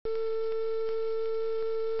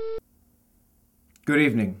Good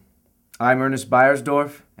evening. I'm Ernest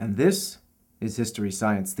Beiersdorf, and this is History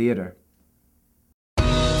Science Theater.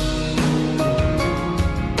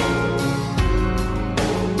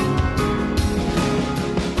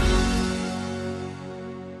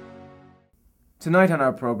 Tonight on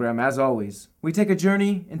our program, as always, we take a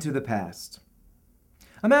journey into the past.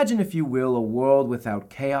 Imagine, if you will, a world without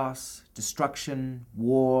chaos, destruction,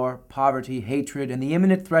 war, poverty, hatred, and the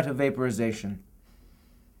imminent threat of vaporization.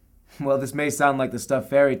 Well, this may sound like the stuff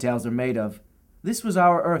fairy tales are made of. This was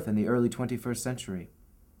our Earth in the early 21st century.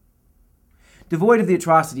 Devoid of the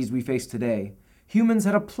atrocities we face today, humans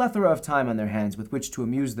had a plethora of time on their hands with which to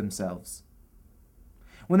amuse themselves.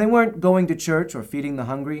 When they weren't going to church or feeding the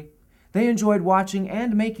hungry, they enjoyed watching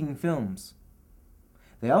and making films.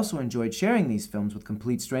 They also enjoyed sharing these films with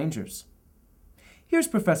complete strangers. Here's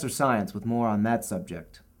Professor Science with more on that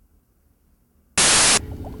subject.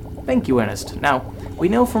 Thank you, Ernest. Now, we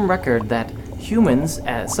know from record that humans,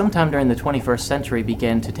 sometime during the 21st century,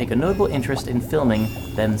 began to take a notable interest in filming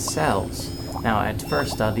themselves. Now, at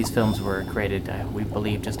first, these films were created, we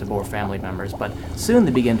believe, just to bore family members, but soon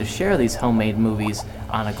they began to share these homemade movies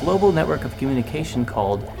on a global network of communication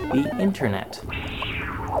called the Internet.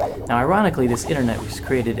 Now, ironically, this Internet was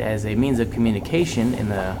created as a means of communication in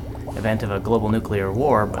the event of a global nuclear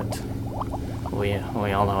war, but we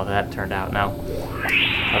all know how that turned out. Now,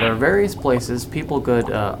 there are various places people could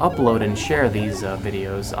upload and share these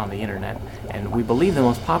videos on the Internet, and we believe the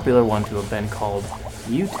most popular one to have been called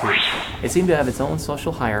YouTube. It seemed to have its own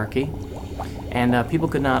social hierarchy, and people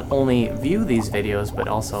could not only view these videos, but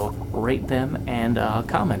also rate them and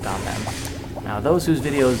comment on them. Now, those whose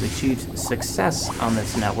videos achieved success on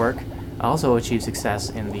this network also achieved success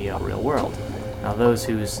in the real world. Now, those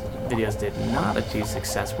whose videos did not achieve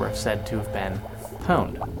success were said to have been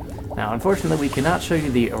pwned. Now, unfortunately, we cannot show you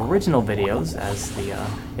the original videos, as the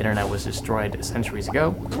Internet was destroyed centuries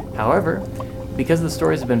ago. However, because the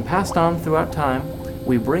stories have been passed on throughout time,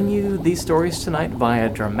 we bring you these stories tonight via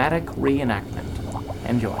dramatic reenactment.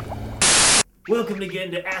 Enjoy. Welcome again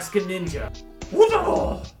to Ask a Ninja.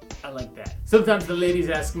 Whoa! I like that. Sometimes the ladies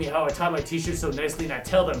ask me how I tie my t-shirt so nicely, and I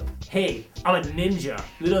tell them, hey, I'm a ninja.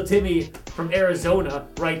 Little Timmy from Arizona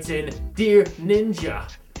writes in, Dear Ninja,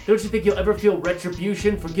 don't you think you'll ever feel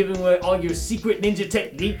retribution for giving away all your secret ninja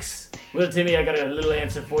techniques? Little Timmy, I got a little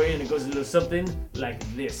answer for you, and it goes a little something like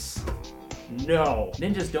this. No,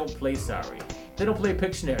 ninjas don't play sorry. They don't play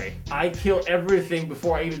Pictionary. I kill everything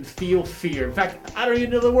before I even feel fear. In fact, I don't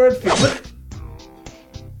even know the word fear.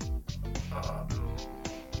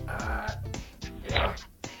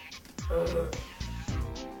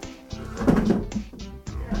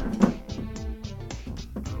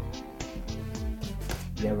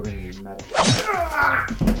 Yeah, we're gonna need metal.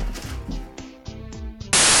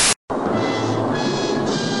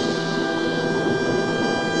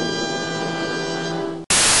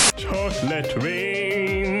 Chocolate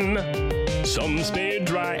rain. Some stay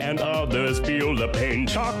dry and others feel the pain.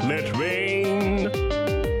 Chocolate rain.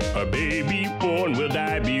 A baby born will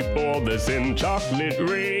die before the sin. Chocolate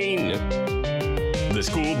rain. The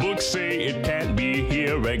school books say it can't be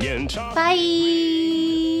here again. Bye.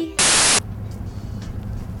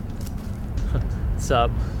 What's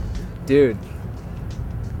up? Dude.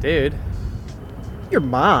 Your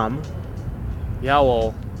mom? Yeah,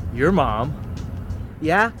 well, your mom.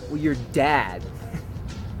 Yeah? Well, your dad.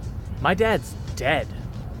 My dad's dead.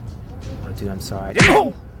 Oh, dude, I'm sorry.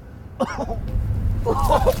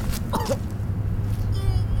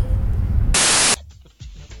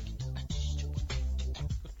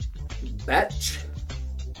 Bitch.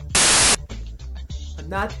 I'm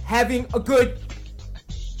not having a good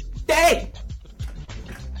day.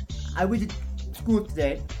 I went to school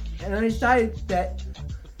today, and I decided that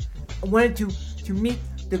I wanted to meet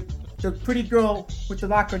the pretty girl with the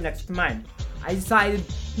locker next to mine. I decided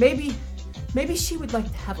maybe she would like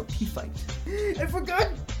to have a pee fight. And for good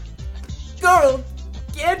girl,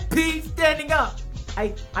 can't pee standing up.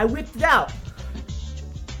 I whipped it out.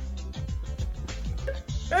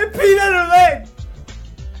 I peed on her leg.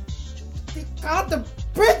 They called the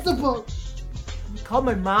principal. He called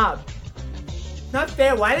my mom. Not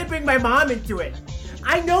fair. Why did they bring my mom into it?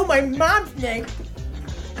 I know my mom's name.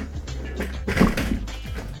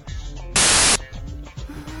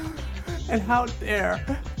 And how dare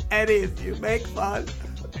any of you make fun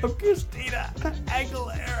of Christina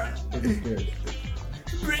Aguilera?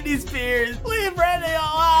 Britney Spears. Leave Britney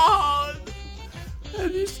alone.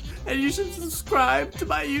 And you should subscribe to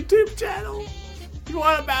my YouTube channel. If you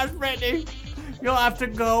want to bash Britney, you'll have to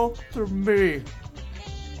go through me.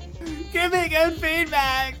 Give me good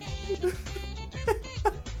feedback.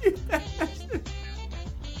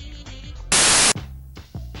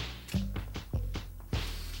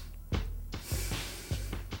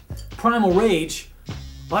 primal rage,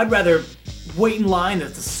 I'd rather wait in line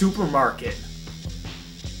at the supermarket.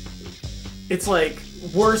 It's like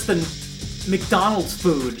worse than McDonald's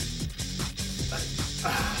food.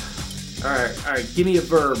 Alright, give me a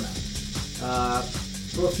verb.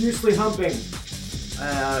 Profusely humping.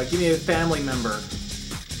 Give me a family member.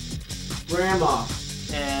 Grandma.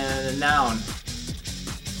 And a noun.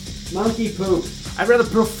 Monkey poop. I'd rather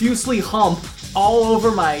profusely hump all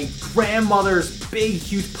over my grandmother's big,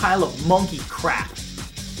 huge pile of monkey crap.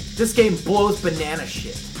 This game blows banana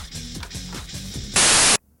shit.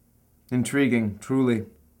 Intriguing, truly.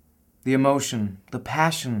 The emotion, the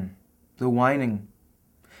passion, the whining.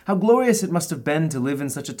 How glorious it must have been to live in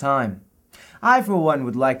such a time. I, for one,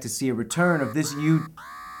 would like to see a return of this YouTube.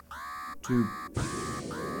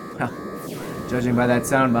 Well, judging by that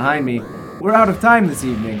sound behind me, we're out of time this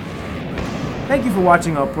evening. Thank you for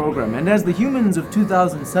watching our program, and as the humans of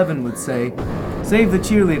 2007 would say, save the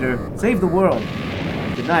cheerleader, save the world.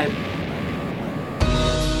 Good night.